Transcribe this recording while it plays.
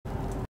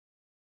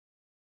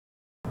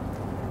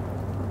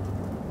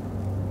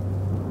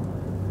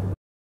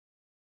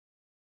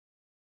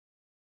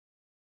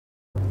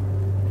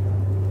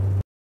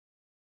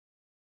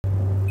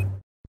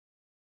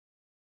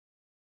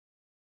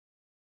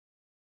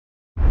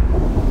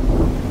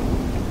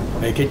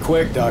Make it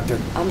quick, Doctor.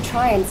 I'm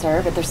trying,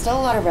 sir, but there's still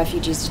a lot of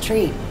refugees to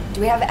treat.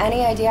 Do we have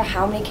any idea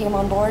how many came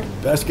on board?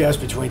 Best guess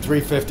between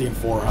 350 and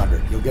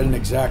 400. You'll get an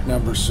exact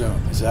number soon.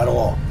 Is that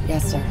all?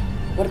 Yes, sir.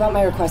 What about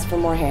my request for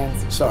more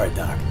hands? Sorry,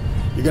 Doc.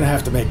 You're gonna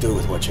have to make do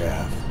with what you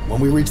have.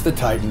 When we reach the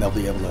Titan, they'll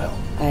be able to help.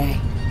 Aye.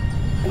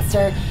 And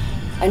sir,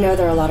 I know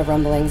there are a lot of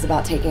rumblings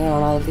about taking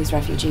on all of these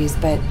refugees,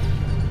 but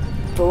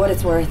for what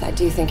it's worth, I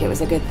do think it was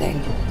a good thing.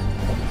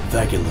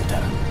 Thank you,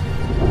 Lieutenant.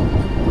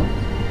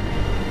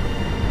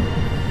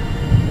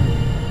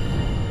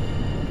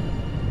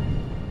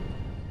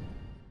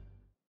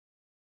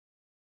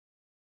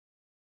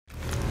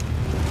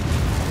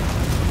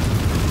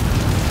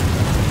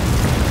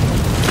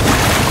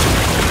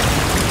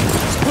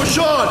 Push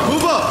on!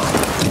 Move up!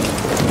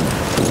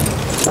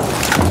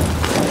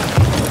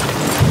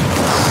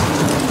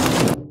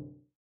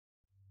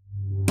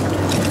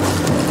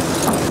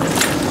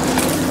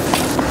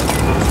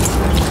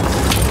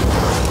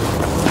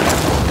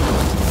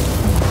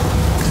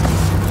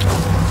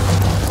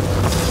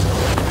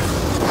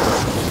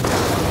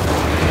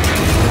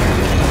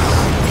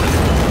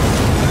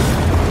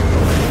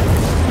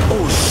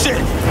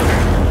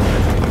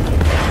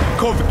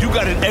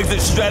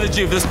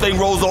 Strategy if this thing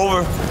rolls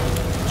over?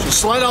 She'll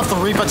slide off the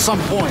reef at some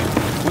point.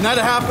 When that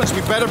happens,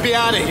 we better be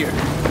out of here.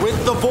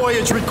 With the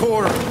voyage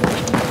recorder.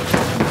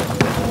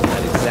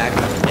 Not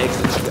exactly an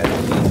exit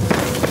strategy.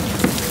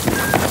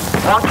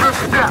 Watch your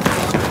steps.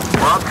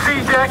 We're on C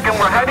deck and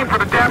we're heading for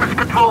the damage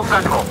control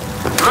central.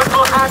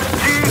 Missile hatch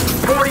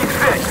G-46.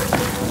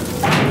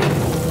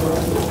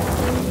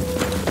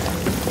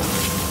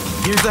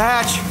 Here's the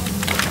hatch.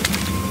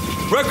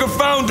 Record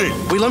found it!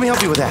 Wait, let me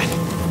help you with that.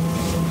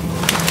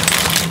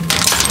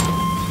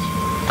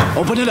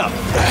 Open it up.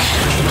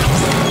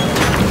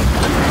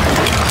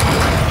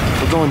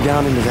 We're going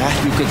down into that.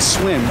 You could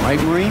swim, right,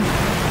 Marine?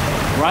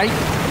 Right?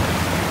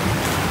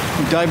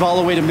 We dive all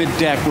the way to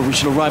mid-deck where we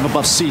should arrive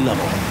above sea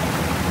level.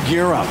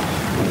 Gear up.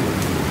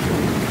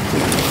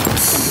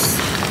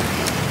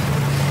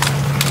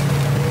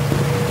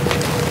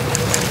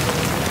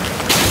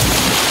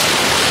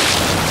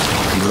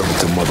 You heard what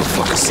the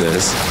motherfucker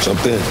says.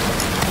 Jump in.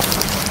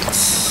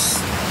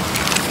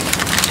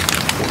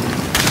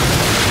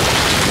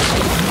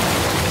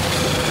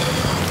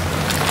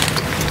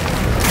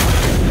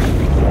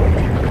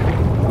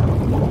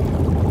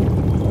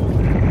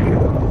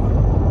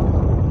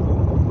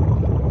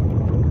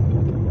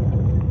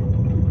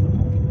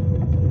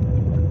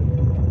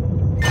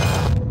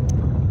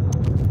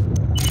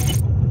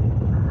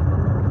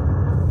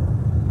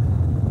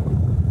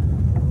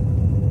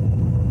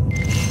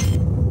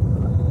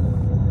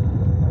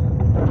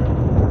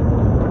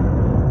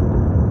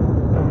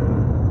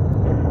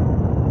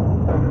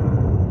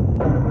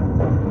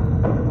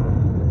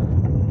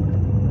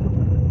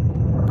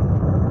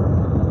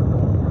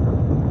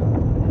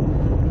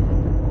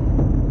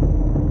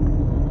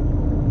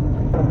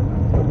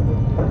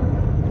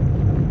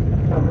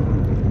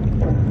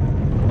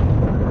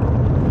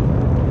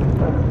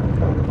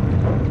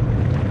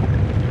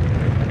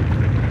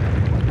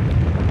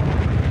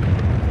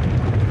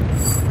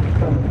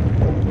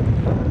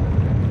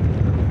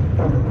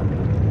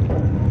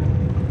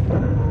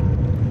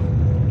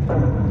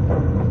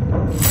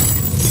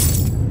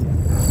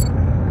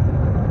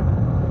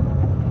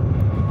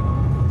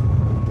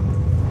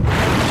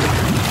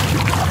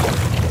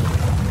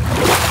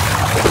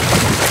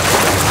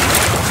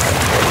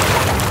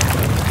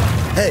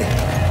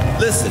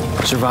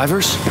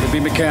 Survivors? It'll be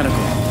mechanical.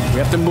 We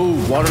have to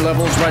move. Water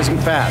level is rising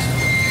fast.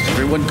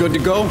 Everyone good to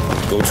go?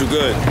 Go too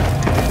good.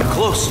 We're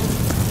close.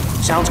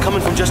 Sounds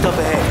coming from just up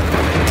ahead.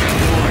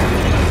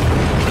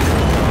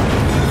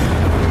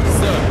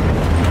 Sir,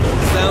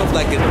 sounds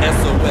like an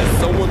SOS.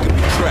 Someone could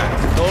be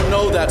trapped. Don't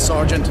know that,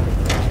 Sergeant.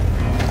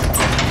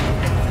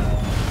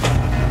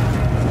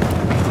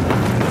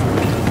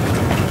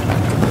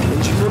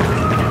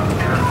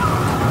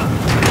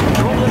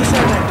 Don't let us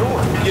out that door.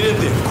 Get in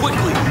there,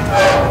 quickly.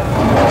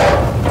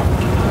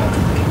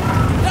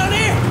 Down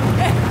here!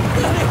 Hey,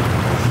 down here!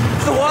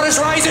 The water's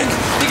rising!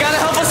 You gotta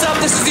help us out.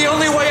 This is the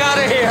only way out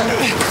of here.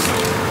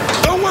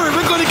 Don't worry,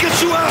 we're gonna get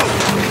you out!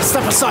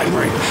 Step aside,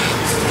 Marine.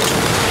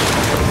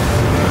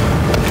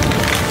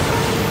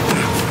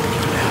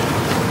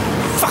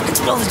 Fuck, it's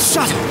building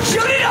shut.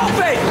 Shoot it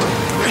open!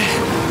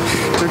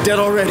 They're dead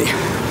already.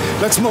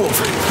 Let's move.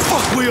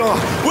 Fuck we are!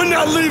 We're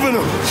not leaving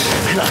them!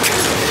 Look,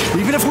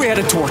 even if we had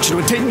a torch, it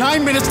would take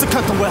 9 minutes to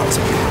cut the welds.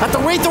 At the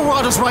rate the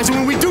water's rising,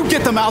 when we do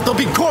get them out, they'll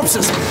be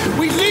corpses.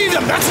 We need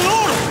them! That's an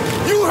order!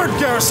 You heard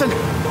Garrison!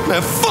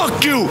 Man,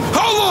 fuck you!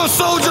 Hold on,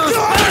 soldiers!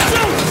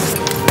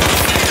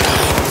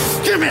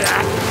 Give me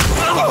that!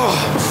 Oh,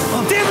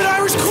 damn it,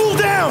 Irish, cool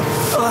down!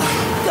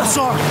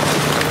 Sorry.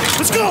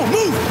 Let's go!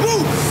 Move!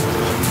 Move!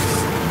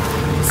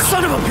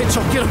 Son of a bitch,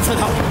 I'll get him for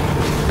that.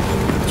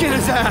 Get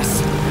his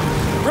ass!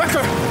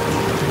 Wrecker!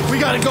 We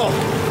gotta go!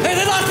 Hey,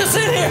 they locked us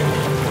in here!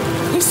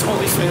 Please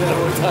only say that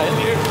we're dying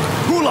here.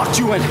 Who locked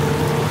you in?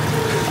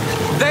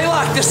 They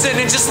locked us in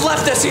and just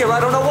left us here. I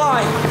don't know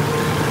why.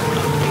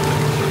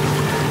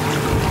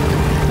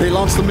 They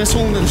launched the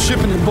missile into the ship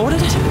and then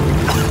boarded it?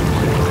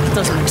 That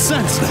doesn't make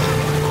sense.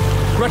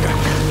 Wrecker,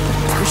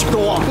 we should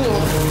go on.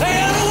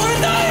 Hey, I don't want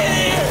to die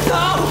in here!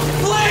 No!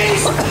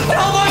 Please!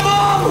 Tell my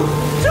mom!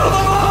 Tell my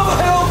mom!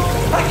 Help!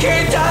 I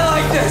can't die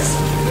like this!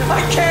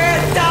 I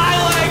can't die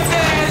like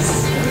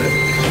this!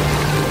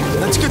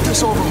 Let's get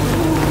this over with.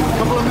 A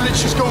couple of minutes,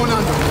 she's going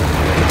under.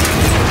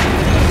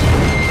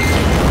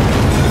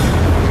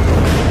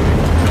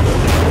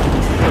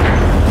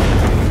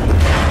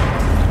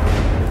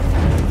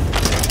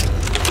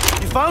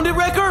 Found it,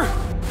 Wrecker?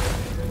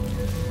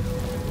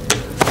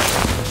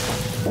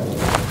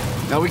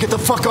 Now we get the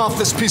fuck off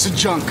this piece of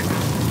junk.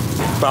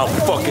 About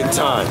fucking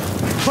time.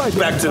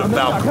 Back to the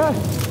balcony.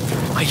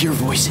 I hear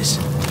voices.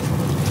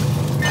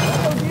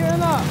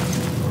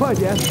 Right,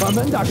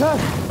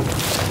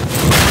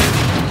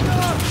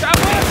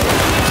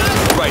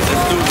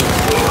 let's do this.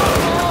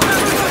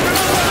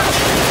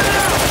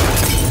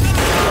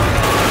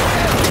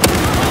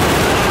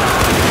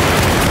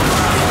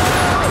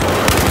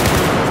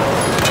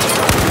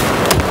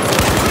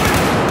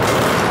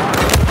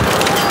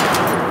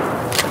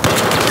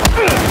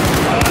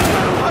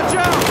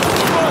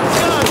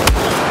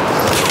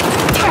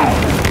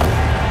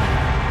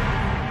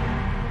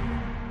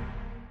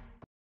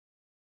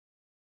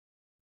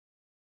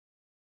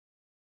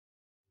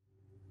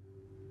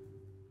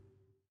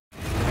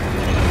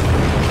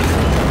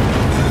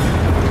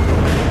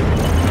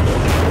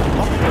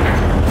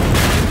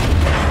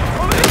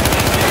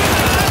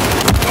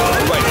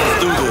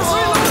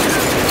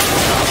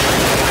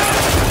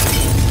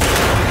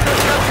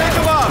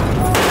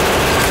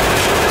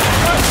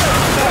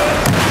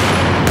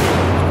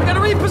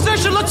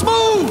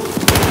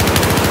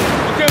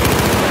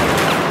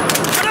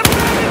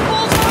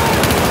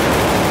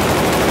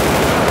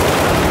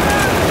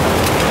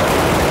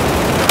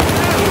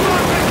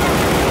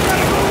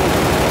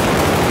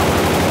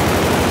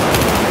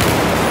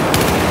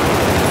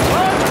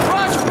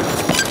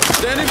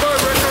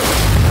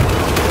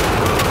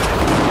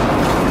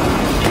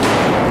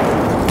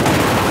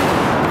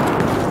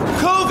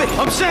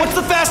 What's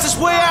the fastest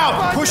way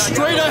out? Push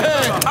straight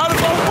ahead. Out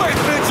of our way,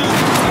 bitches!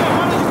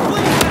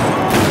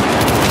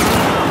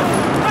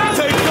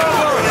 Take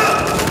cover!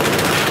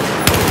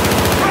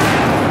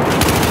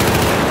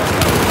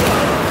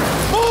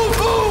 Move,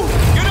 move!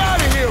 Get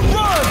out of here,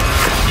 run!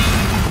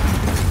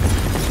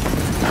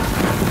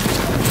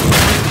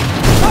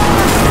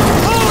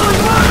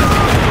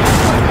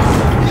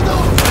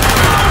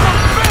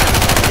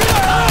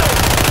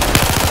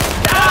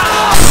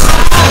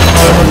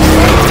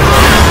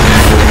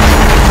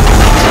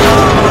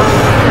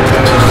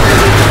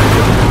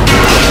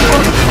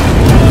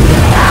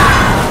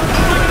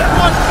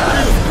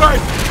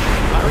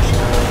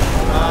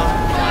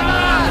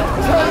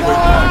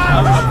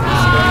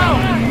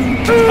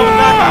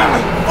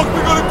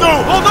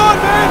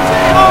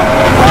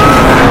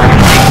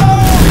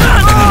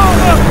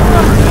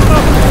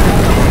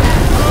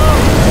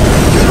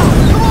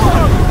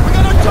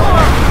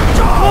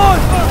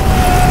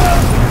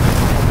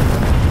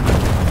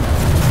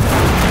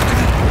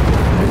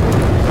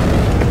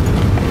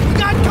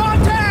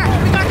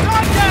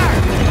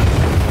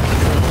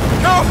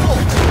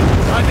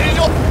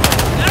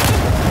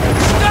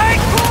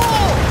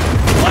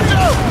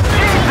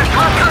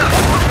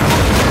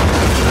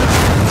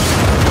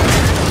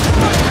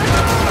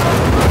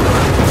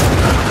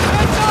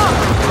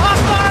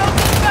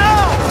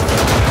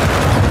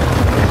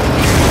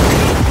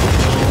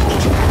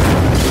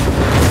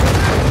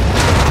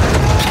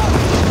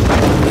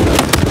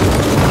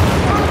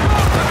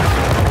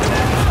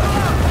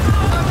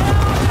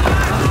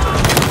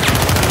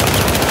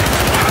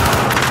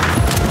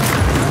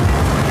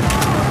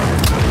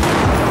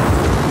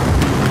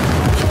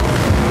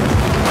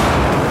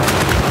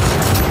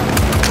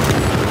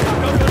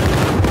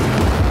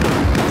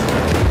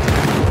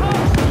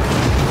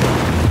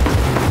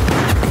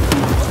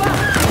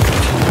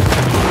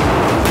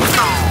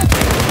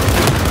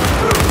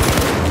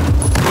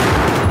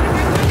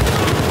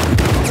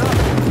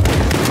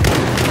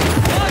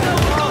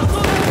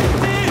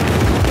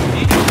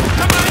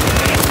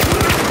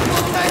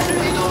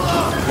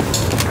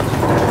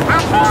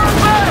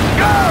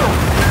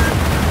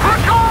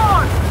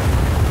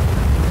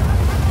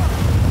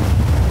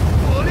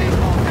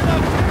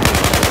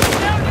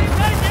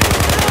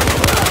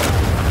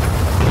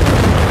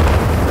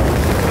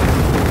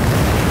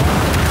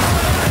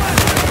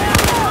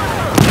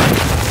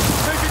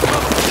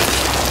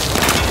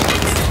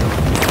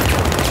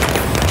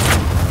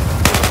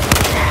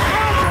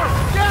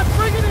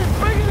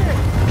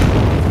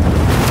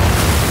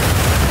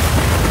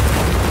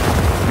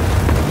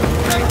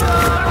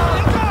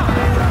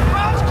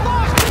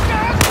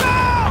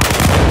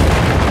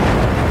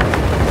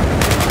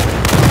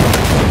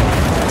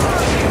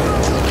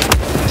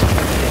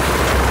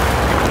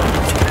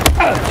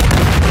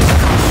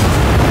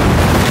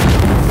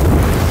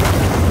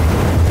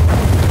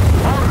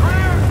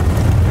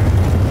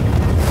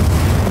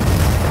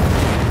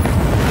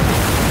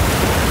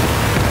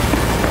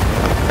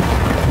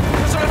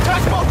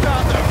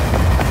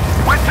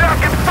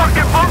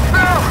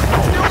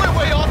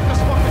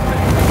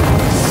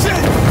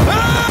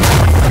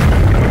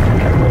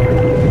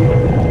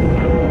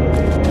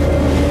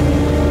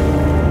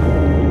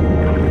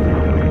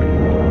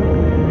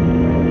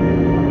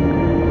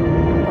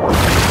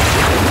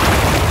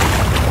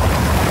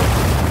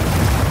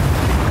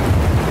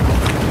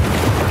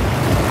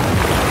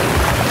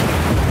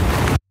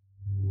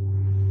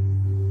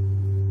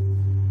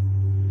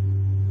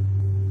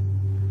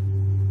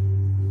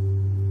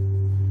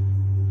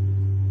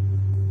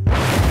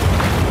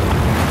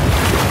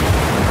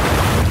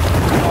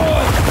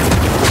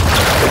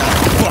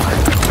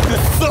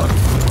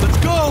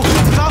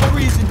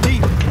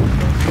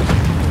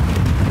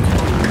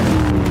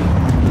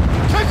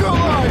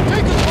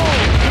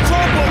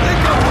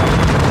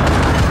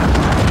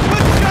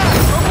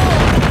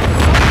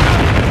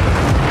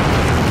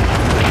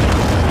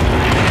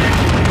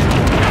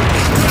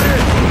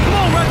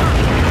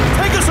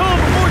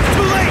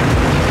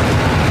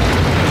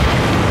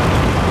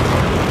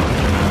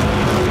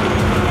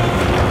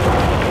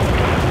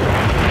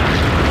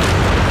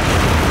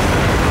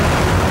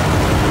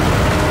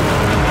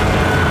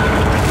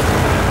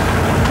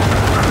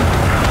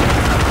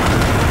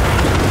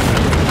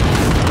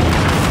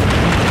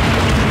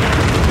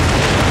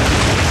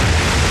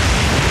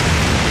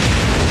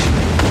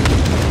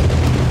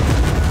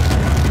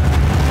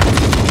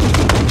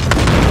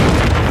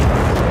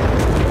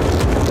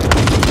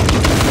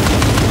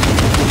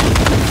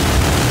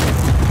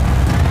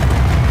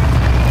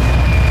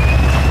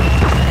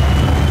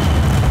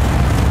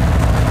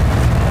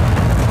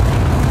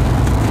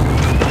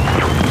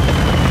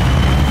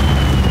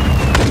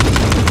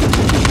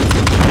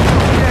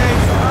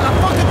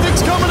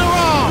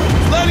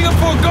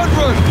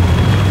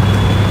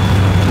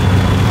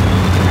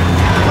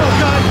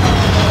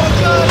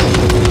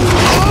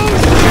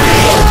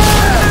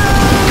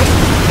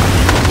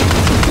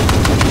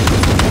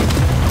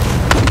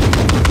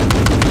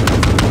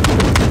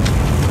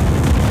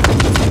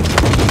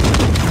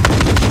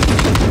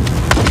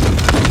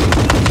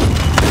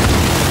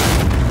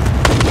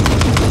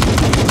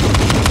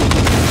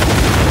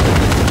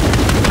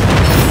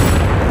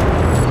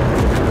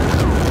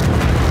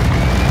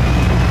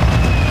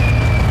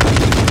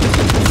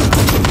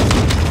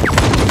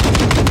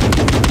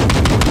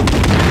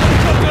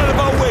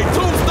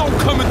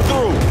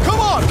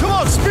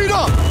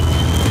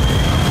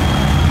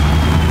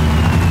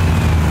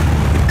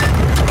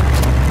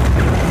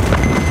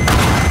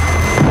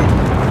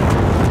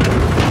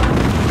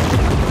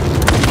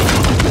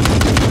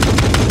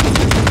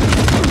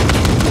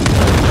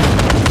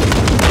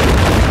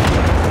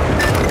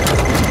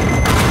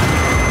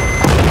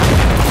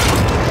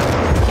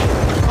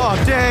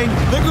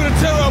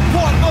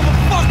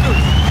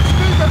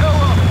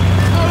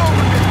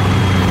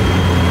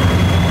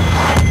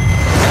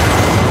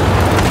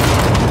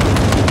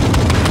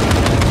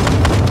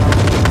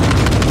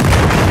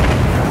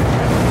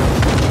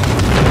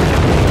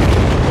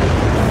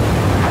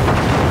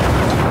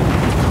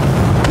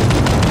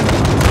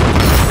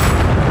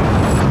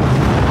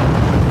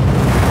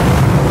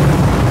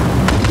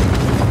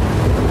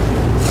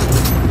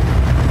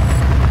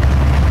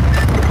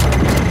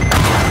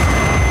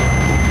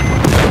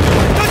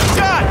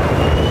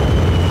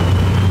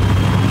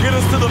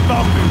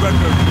 Stalk me,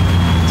 Record.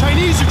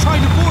 Chinese are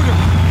trying to board him.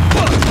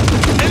 Fuck!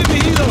 Enemy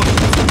helo!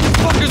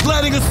 Fuckers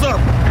lighting us up!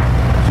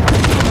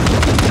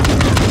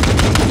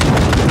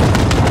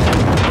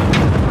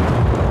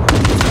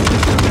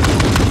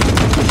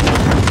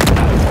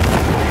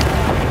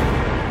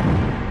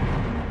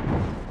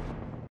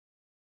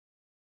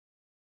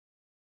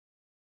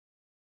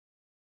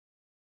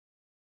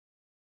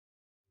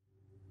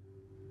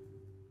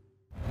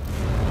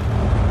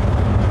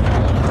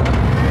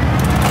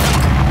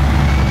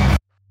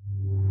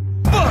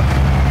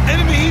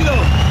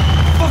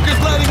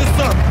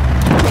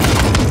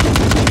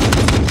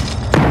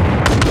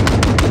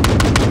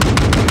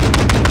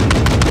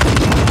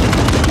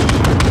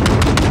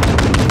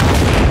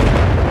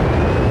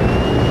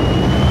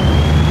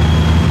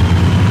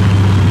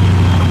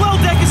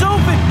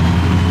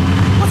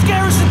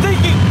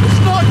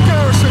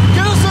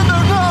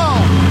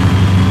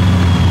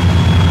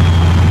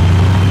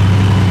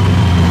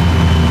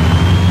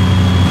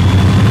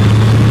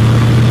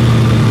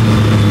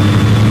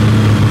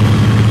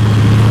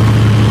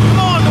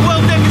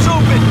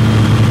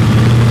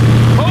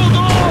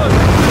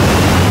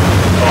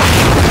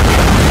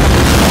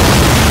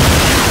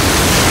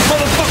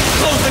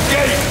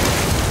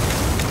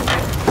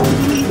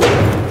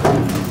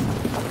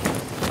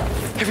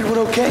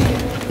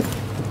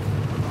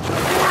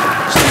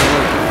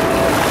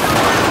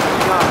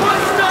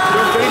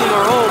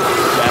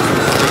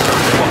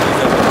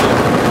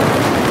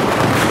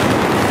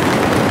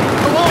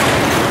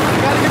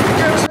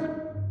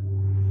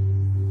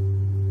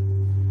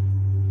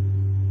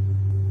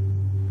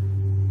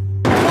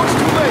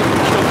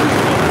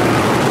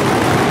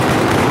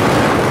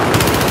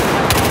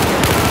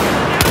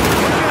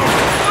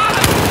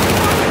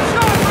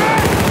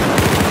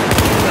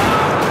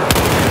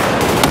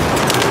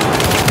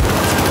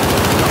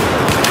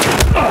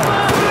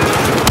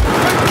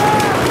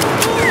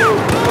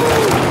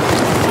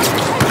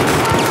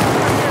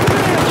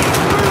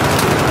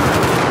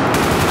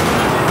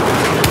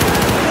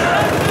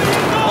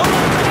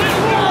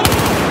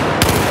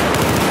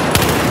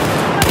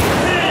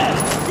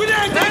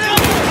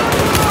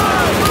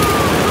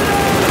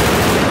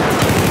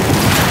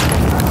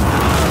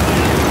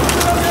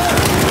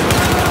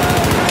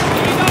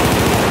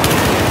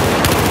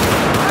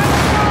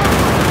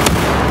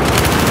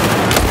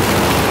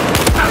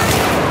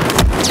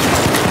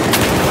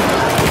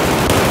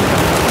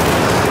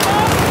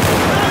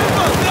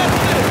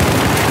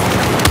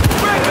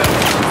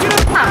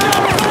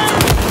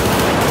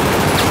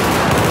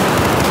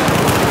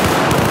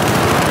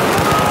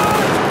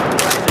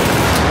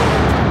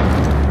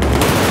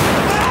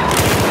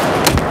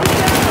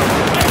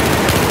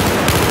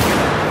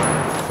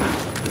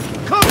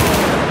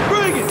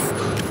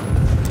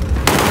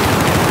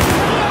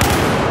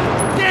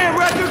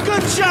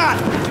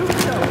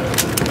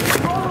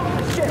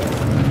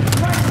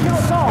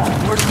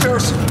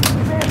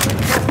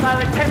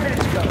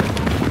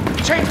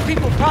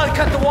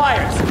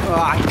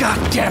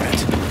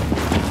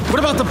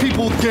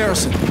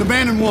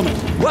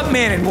 What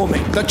man and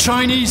woman? The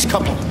Chinese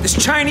couple. There's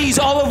Chinese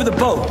all over the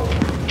boat.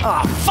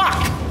 Ah,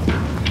 fuck!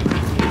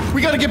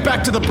 We gotta get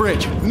back to the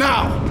bridge,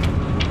 now!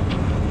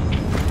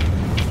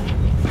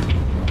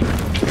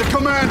 The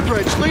command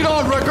bridge. Lead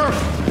on, Ricker!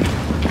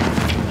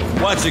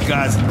 Watch it,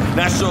 guys.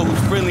 Not sure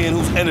who's friendly and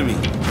who's enemy.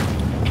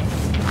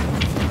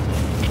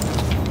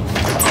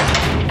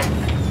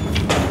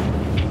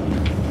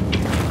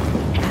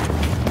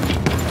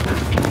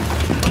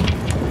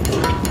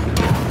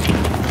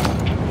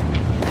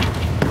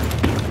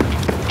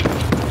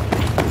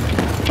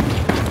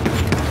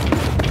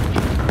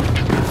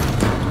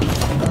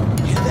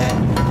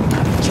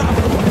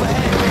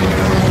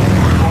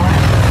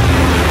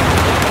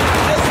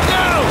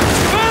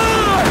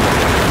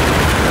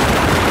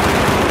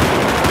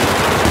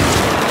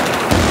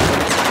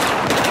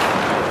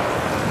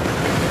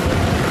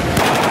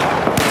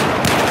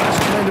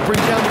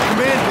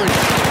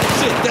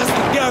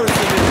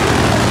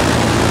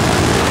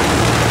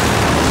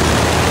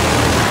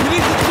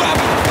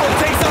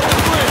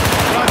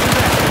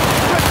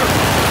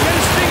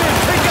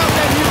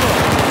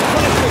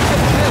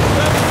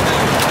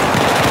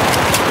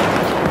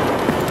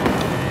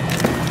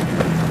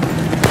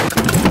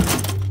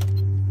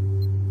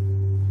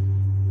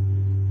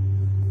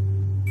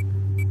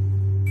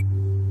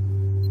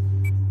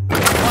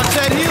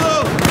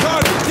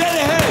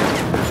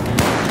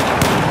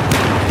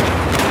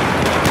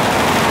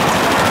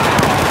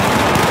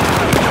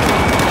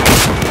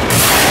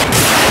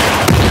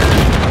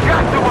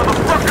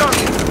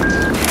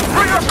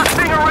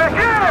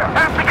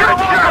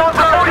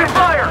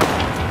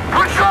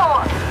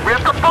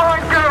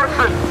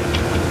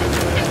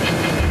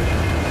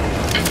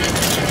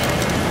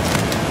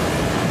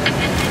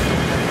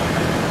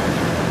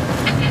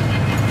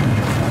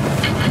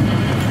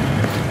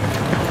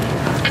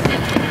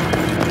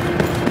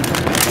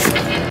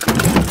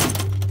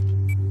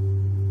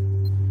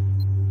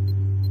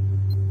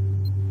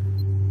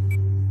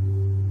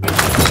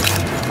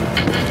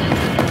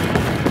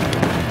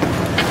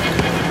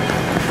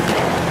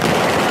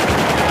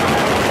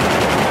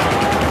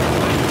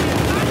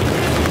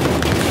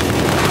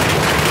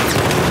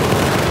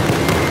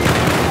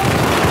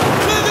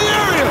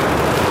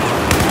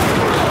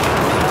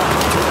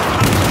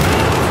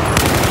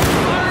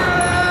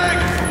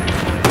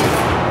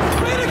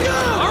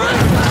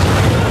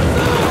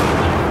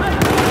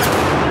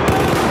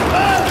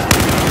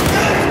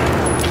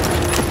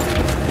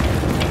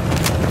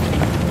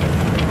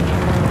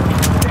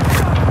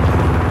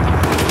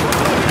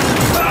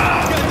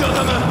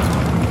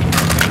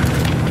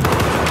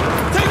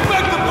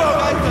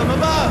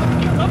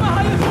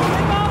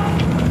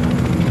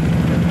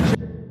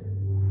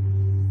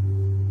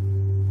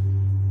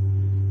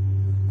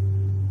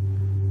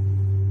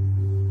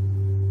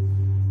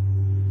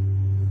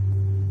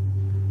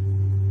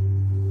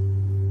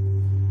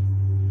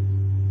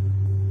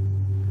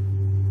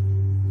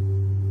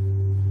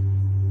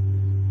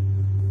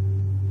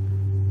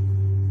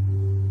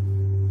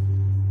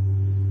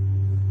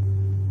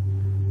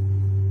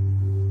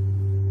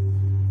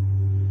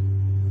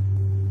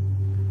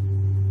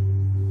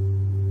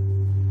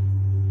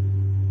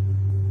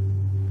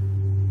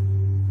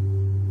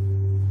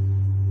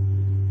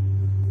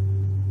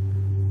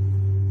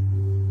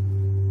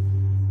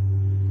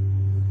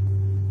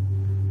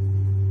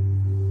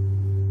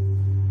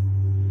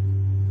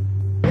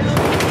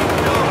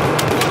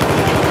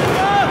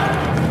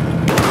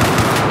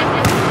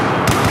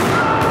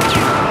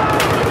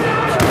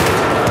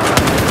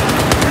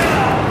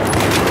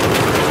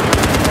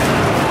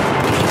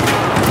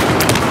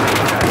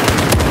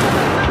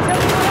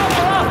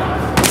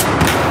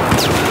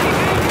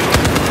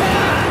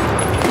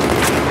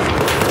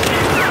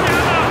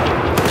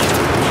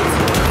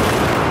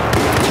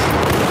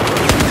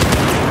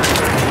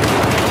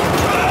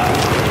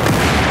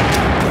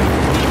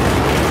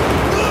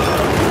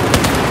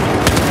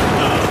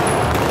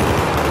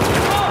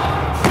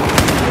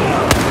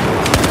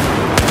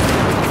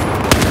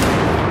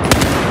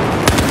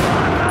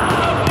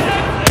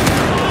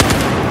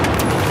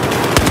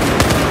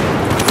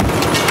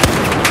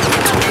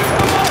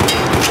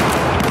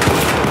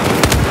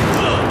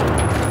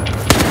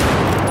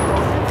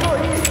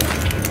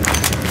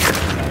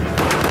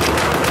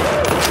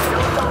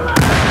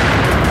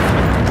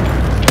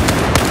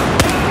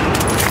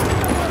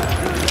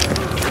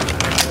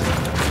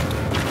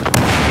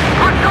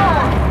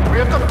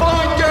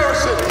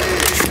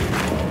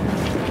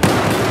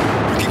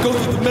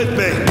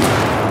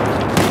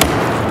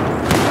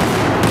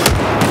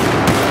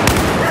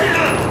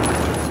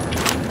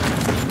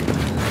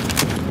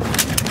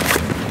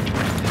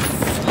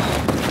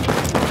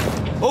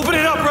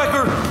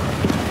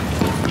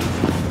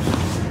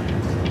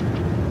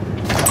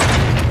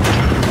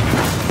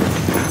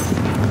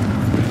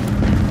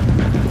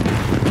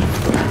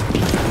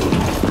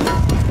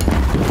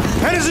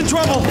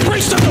 trouble!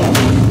 Brace the door!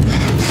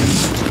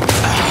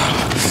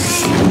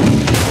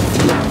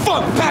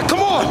 Fuck, Pat, come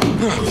on!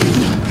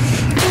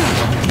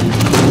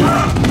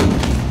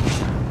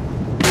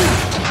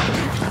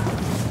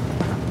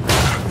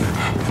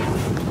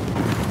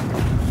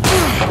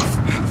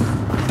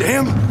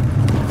 Damn!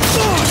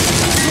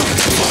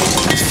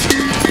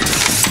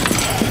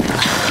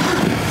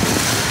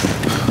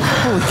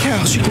 Holy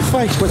cow, she can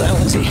fight. Where the hell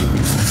is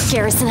he?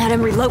 Garrison had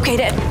him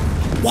relocated.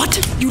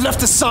 What? You left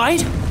the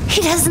side? He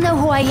doesn't know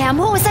who I am.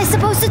 What was I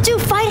supposed to do?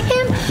 Fight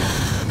him?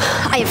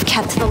 I have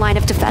kept the line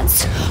of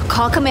defense.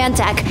 Call command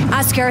deck.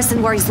 Ask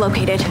Garrison where he's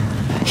located.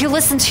 He'll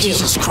listen to you.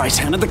 Jesus Christ,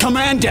 Hannah, the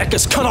command deck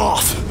is cut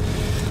off.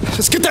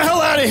 Let's get the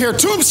hell out of here.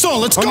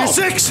 Tombstone, let's go. On your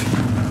 6.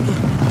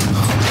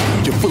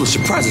 You're full of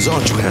surprises,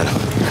 aren't you, Hannah?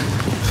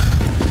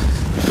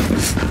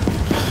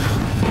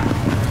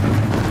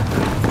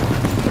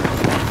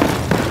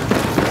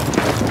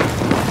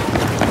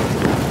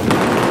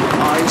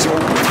 Eyes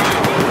open.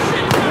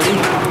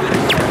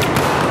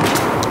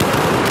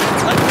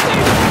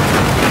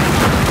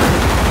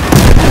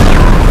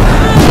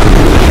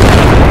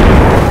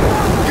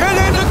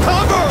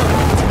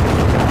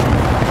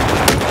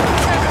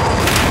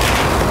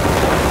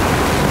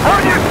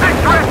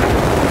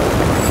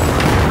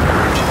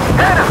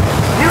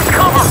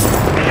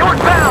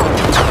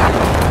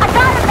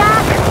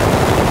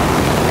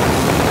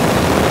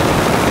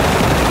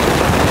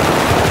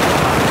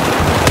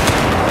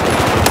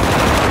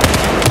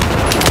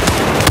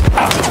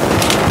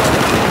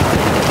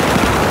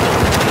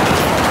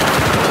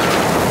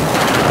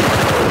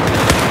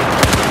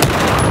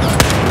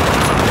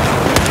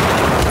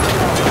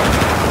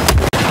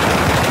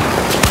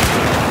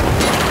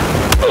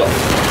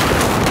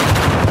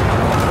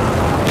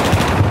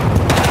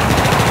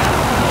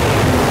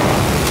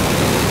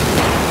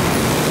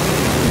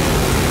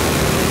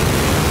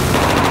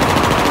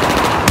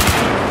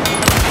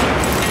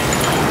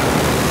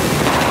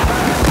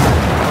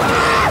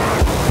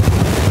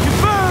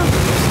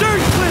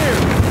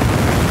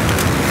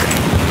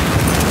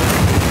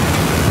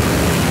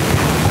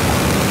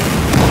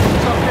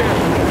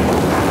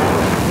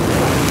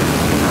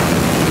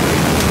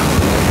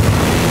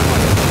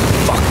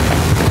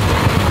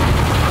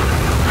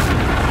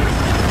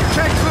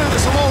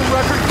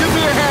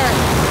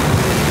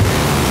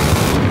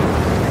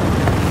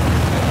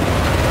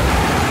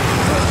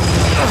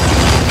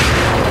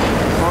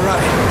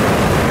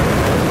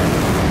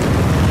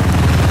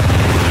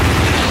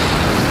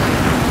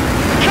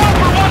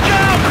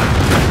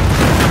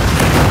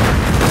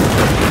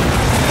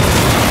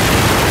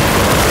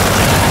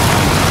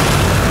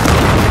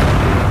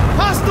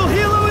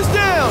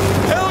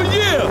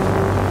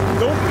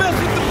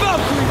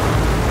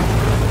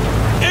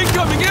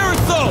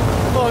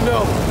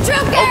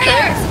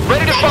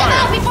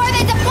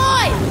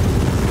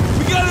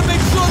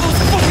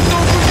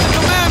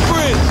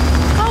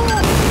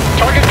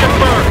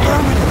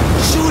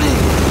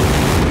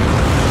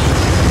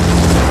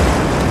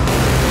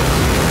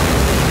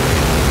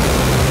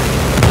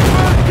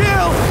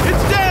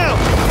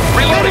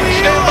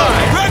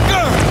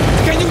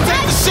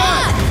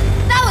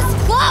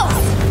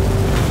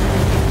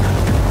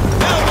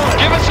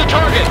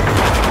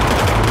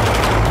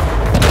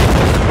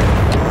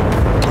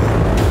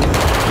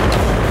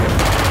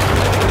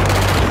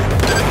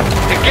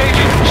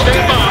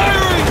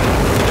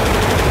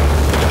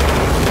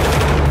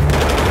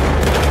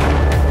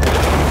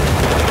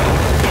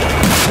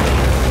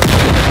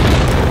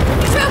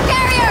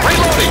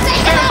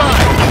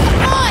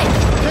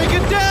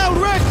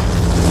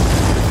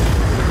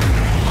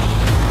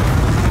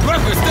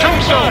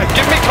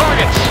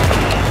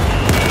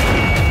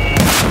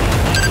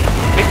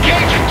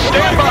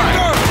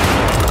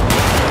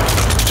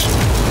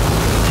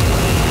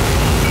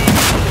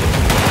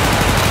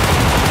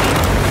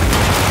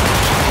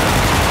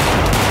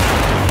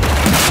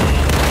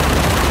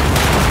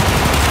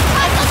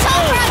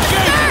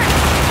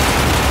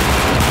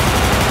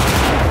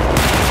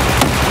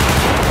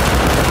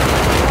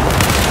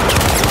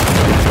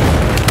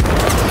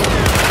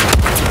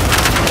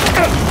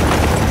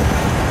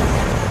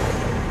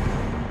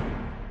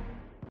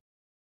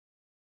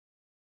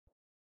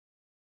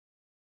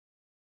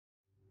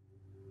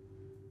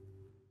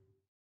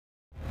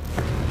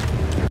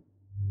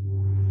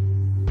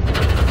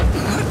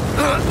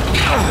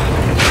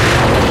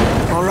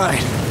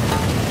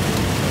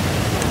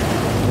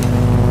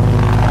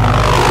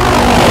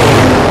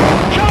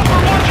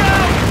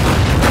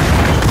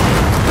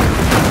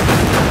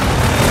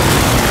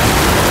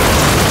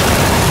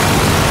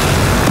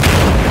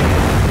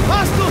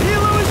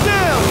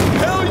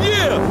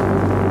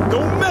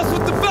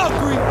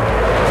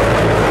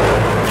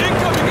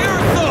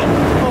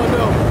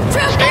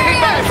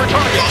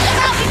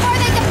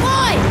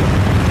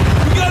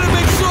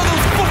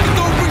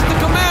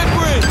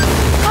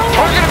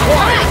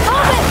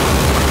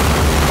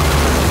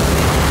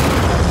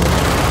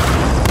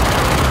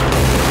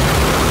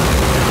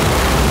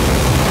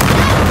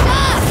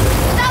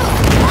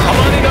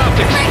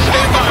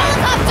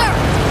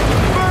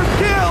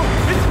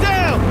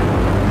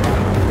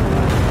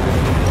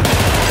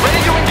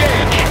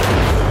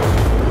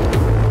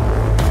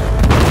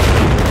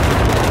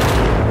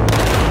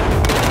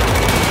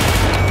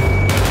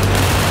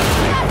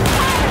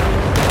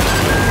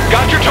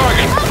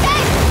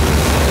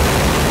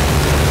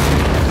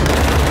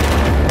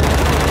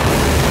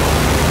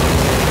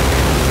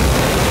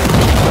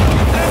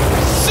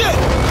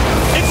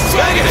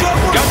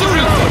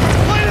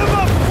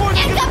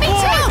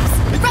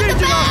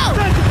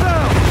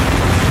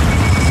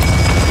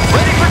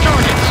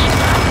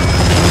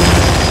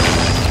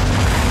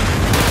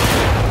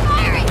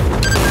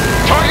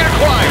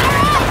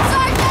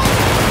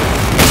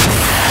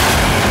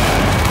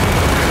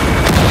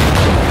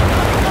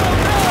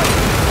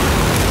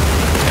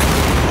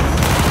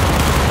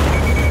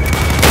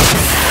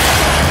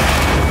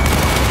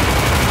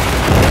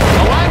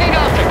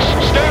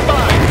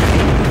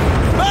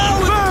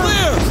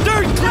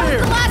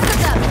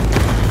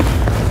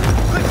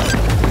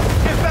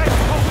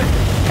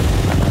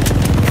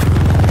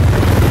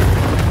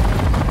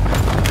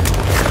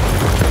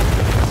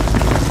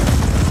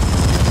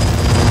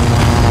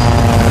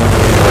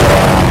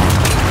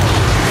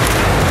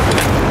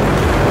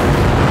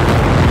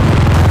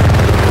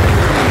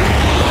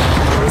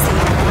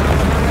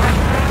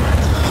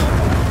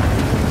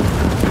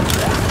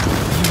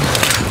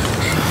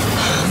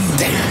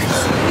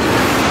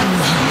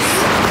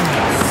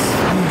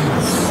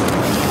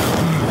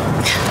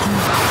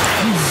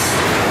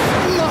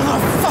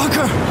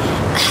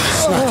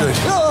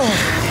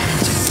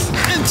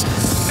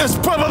 It's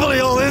probably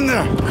all in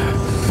there.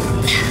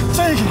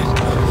 Take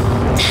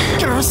it.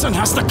 Garrison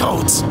has the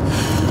codes.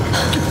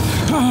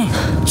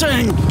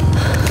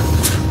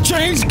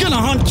 Jane's gonna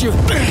hunt you.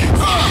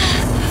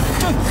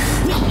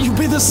 You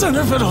be the center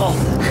of it all.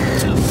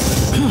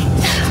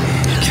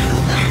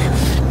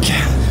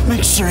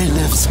 Make sure he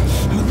lives.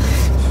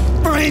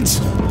 Brains,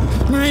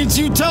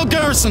 you tell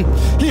Garrison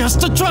he has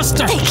to trust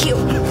her. Thank you.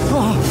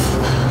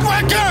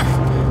 Wrecker,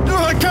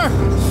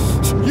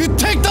 you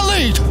take the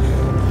lead.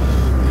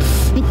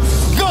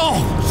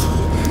 Go!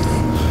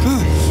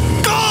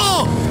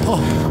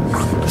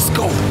 Let's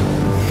go.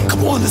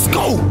 Come on, let's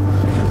go.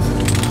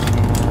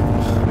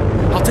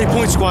 I'll take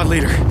point, squad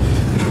leader.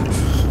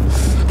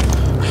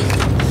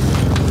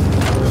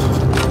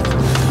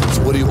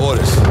 So what are your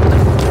orders?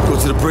 Go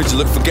to the bridge and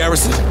look for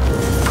Garrison?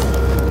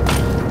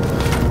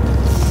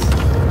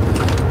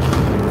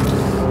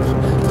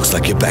 Looks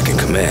like you're back in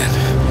command.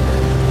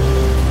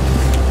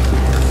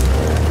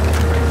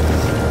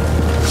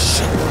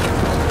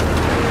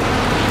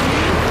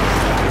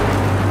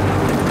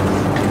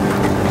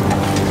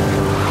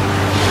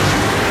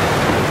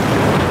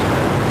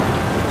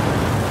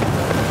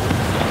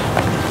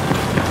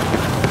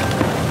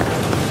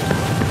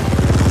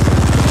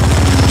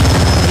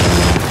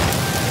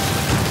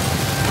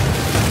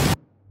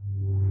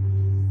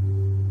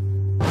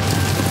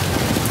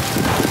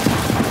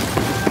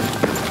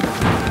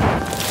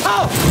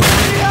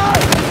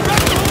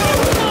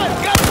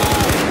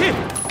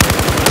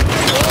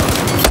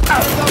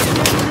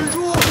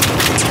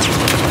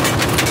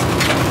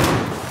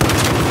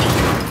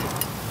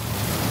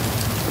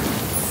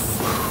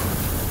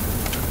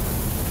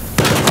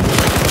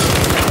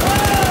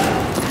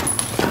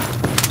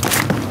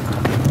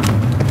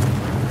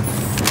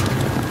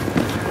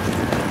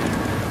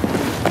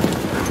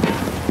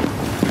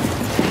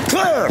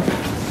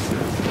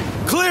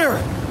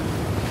 Clear!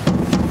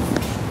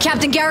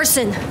 Captain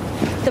Garrison,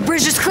 the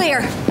bridge is clear.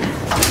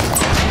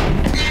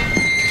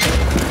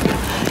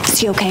 Is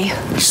he okay?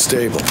 He's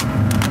stable.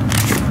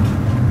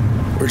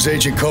 Where's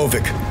Agent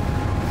Kovic?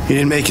 He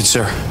didn't make it,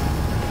 sir.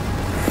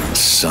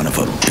 Son of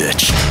a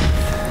bitch.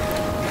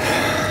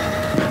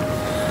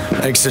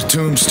 Thanks to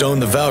Tombstone,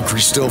 the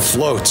Valkyrie still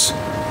floats.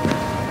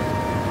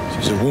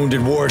 She's a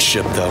wounded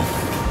warship, though.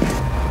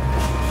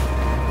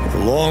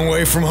 We're a long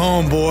way from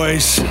home,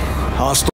 boys. Hostile